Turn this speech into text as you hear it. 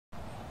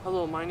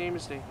Hello, my name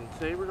is Nathan.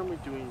 Today we're going to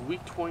be doing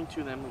Week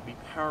 22 of the MLB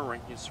Power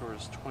Rankings for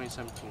his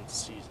 2017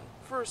 season.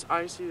 First,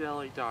 I see the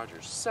LA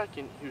Dodgers.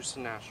 Second,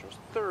 Houston Nationals.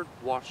 Third,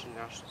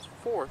 Washington Nationals.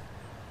 Fourth,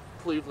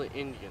 Cleveland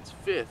Indians.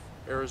 Fifth,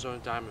 Arizona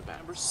Diamondbacks.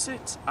 Number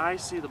 6, I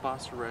see the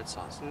Boston Red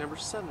Sox. Number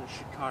 7,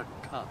 Chicago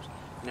Cubs.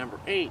 Number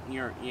 8, New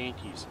York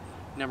Yankees.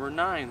 Number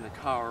 9, the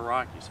Colorado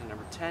Rockies. And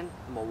number 10,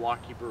 the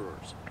Milwaukee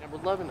Brewers. Number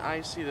 11,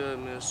 I see the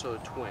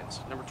Minnesota Twins.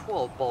 Number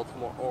 12,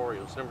 Baltimore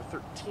Orioles. Number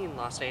 13,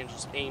 Los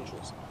Angeles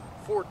Angels.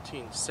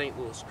 14, St.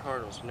 Louis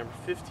Cardinals. And number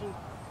 15,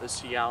 the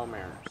Seattle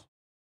Mariners.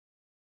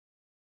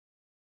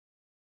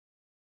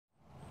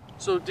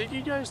 So did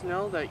you guys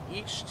know that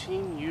each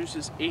team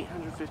uses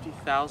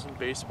 850,000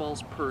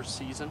 baseballs per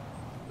season?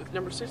 With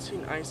number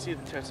 16, I see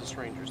the Texas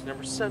Rangers.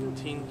 Number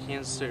 17,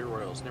 Kansas City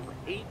Royals. Number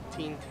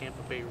 18,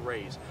 Tampa Bay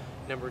Rays.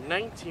 Number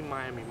 19,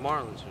 Miami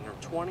Marlins. And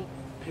number 20,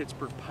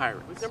 Pittsburgh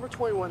Pirates. With number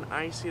 21,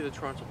 I see the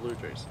Toronto Blue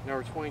Jays.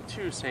 Number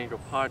 22, San Diego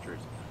Padres.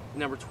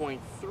 Number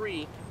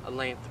 23,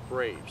 Atlanta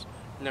Braves.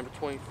 Number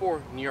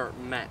 24, New York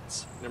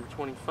Mets. Number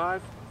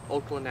 25,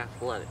 Oakland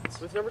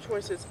Athletics. With number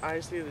 26, I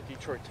see the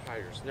Detroit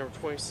Tigers. Number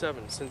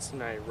 27,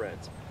 Cincinnati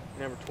Reds.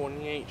 Number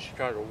 28,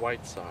 Chicago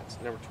White Sox.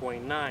 Number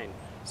 29,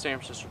 San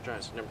Francisco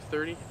Giants. Number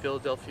 30,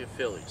 Philadelphia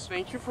Phillies.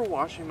 Thank you for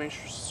watching. Make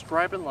sure to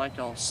subscribe and like.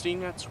 I'll see you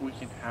next week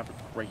and have a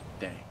great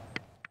day.